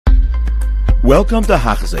Welcome to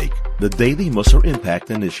Hachzik, the Daily Musar Impact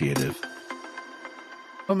Initiative.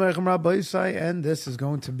 And this is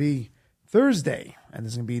going to be Thursday, and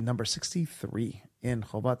this is going to be number 63 in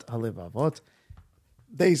Chovat Halevavot,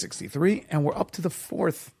 day 63, and we're up to the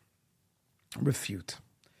fourth refute.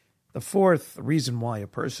 The fourth reason why a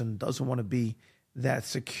person doesn't want to be that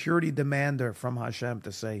security demander from Hashem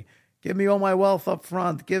to say, give me all my wealth up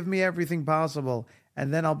front, give me everything possible,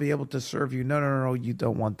 and then I'll be able to serve you. No, you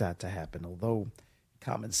don't want that to happen. Although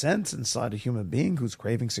common sense inside a human being who's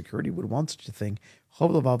craving security would want such a thing.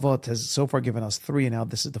 Chovat Halevavot has so far given us three, and now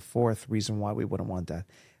this is the fourth reason why we wouldn't want that.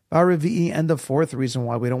 And the fourth reason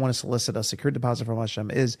why we don't want to solicit a security deposit from Hashem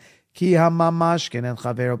is ki hamamashkin and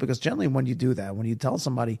chavero, because generally when you do that, when you tell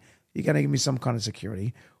somebody, you're going to give me some kind of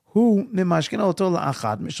security, there's got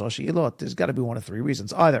to be one of three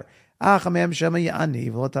reasons. Either maybe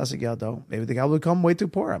the guy will become way too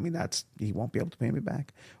poor. I mean, he won't be able to pay me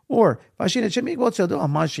back. Or I won't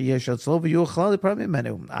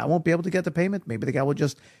be able to get the payment. Maybe the guy will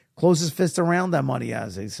just close his fist around that money,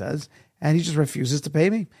 as he says, and he just refuses to pay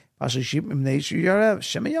me. He'll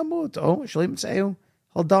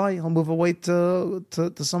die. He'll move away to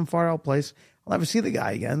some far out place. I'll never see the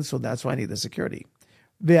guy again, so that's why I need the security.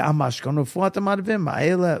 So this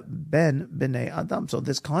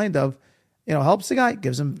kind of, helps the guy,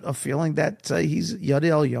 gives him a feeling that he's Yadi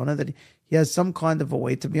El Yonah, that he has some kind of a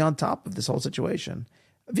way to be on top of this whole situation.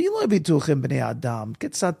 Now,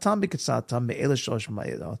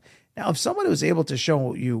 if somebody was able to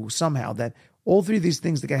show you somehow that all three of these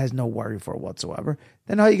things the guy has no worry for whatsoever,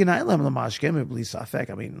 then how you can I mean,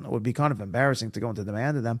 it would be kind of embarrassing to go into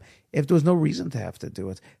demand of them if there was no reason to have to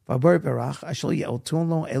do it. Now, when it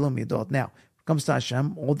comes to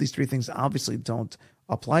Hashem, all these three things obviously don't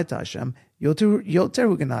apply to Hashem. So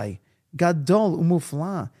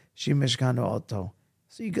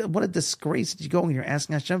what a disgrace that you go and you're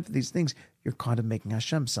asking Hashem for these things. You're kind of making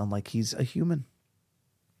Hashem sound like he's a human.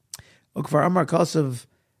 It's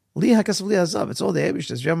all the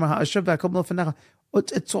Abishtas.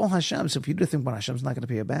 It's all Hashem. So if you do think, well, Hashem's not going to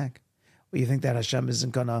pay you back, or you think that Hashem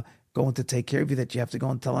isn't going to take care of you, that you have to go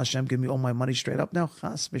and tell Hashem, give me all my money straight up now,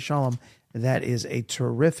 chas v'shalom, that is a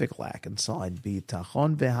terrific lack inside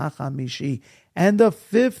Habitachon v'hachamishi. And the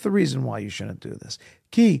fifth reason why you shouldn't do this,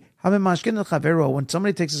 when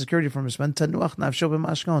somebody takes a security from his friend,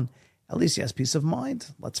 at least he has peace of mind.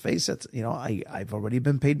 Let's face it. I've already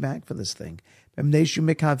been paid back for this thing. Because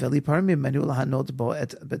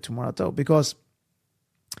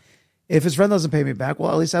if his friend doesn't pay me back,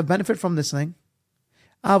 well, at least I have benefit from this thing.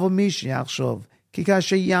 But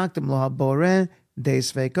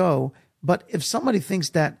if somebody thinks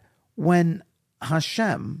that when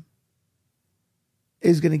Hashem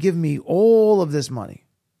is going to give me all of this money,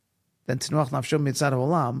 then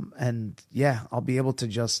and I'll be able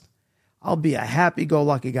to I'll be a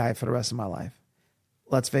happy-go-lucky guy for the rest of my life.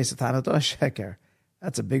 Let's face it,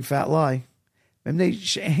 that's a big fat lie. Who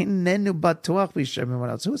said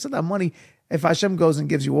that money, if Hashem goes and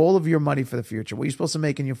gives you all of your money for the future, what you're supposed to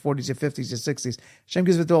make in your 40s, your 50s, your 60s, Hashem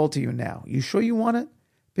gives it all to you now. You sure you want it?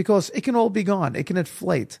 Because it can all be gone. It can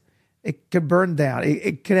inflate. It can burn down.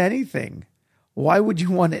 It can anything. Why would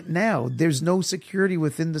you want it now? There's no security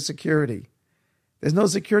within the security. There's no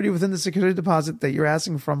security within the security deposit that you're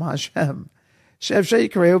asking from Hashem. Some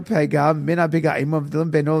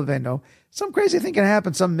crazy thing can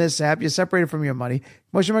happen, some mishap, you're separated from your money.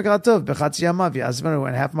 When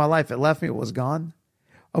half my life it left me, it was gone.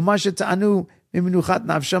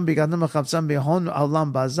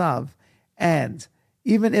 And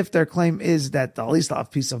even if their claim is that at least I'll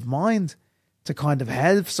have peace of mind to kind of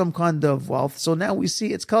have some kind of wealth, so now we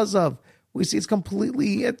see it's it's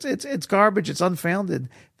completely, it's garbage, it's unfounded.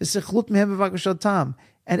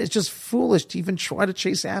 And it's just foolish to even try to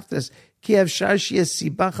chase after this. Because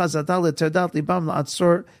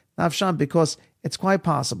it's quite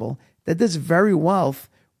possible that this very wealth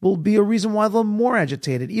will be a reason why they're more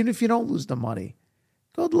agitated, even if you don't lose the money.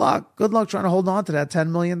 Good luck. Good luck trying to hold on to that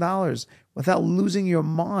 $10 million without losing your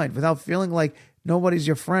mind, without feeling like nobody's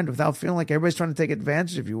your friend, without feeling like everybody's trying to take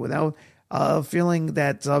advantage of you, without feeling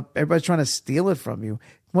that everybody's trying to steal it from you.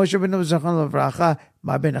 It's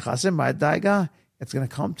going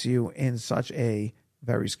to come to you in such a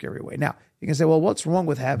very scary way. Now, you can say, well, what's wrong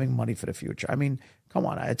with having money for the future? I mean, come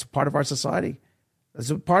on, it's part of our society.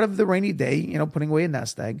 It's a part of the rainy day, putting away a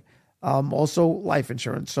nest egg. Also, life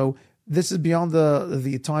insurance. So this is beyond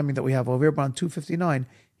the timing that we have over here. But on 259,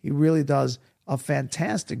 he really does a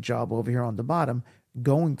fantastic job over here on the bottom,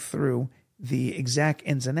 going through the exact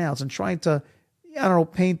ins and outs and trying to,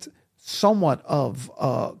 paint somewhat of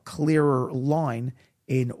a clearer line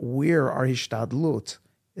in where our hishtadlut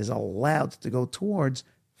is allowed to go towards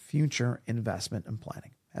future investment and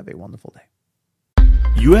planning. Have a wonderful day.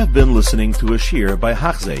 You have been listening to a shiur by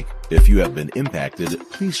Hachzeik. If you have been impacted,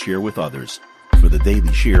 please share with others. For the daily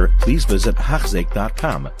shiur, please visit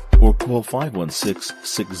Hachzeik.com or call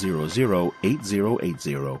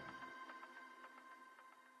 516-600-8080.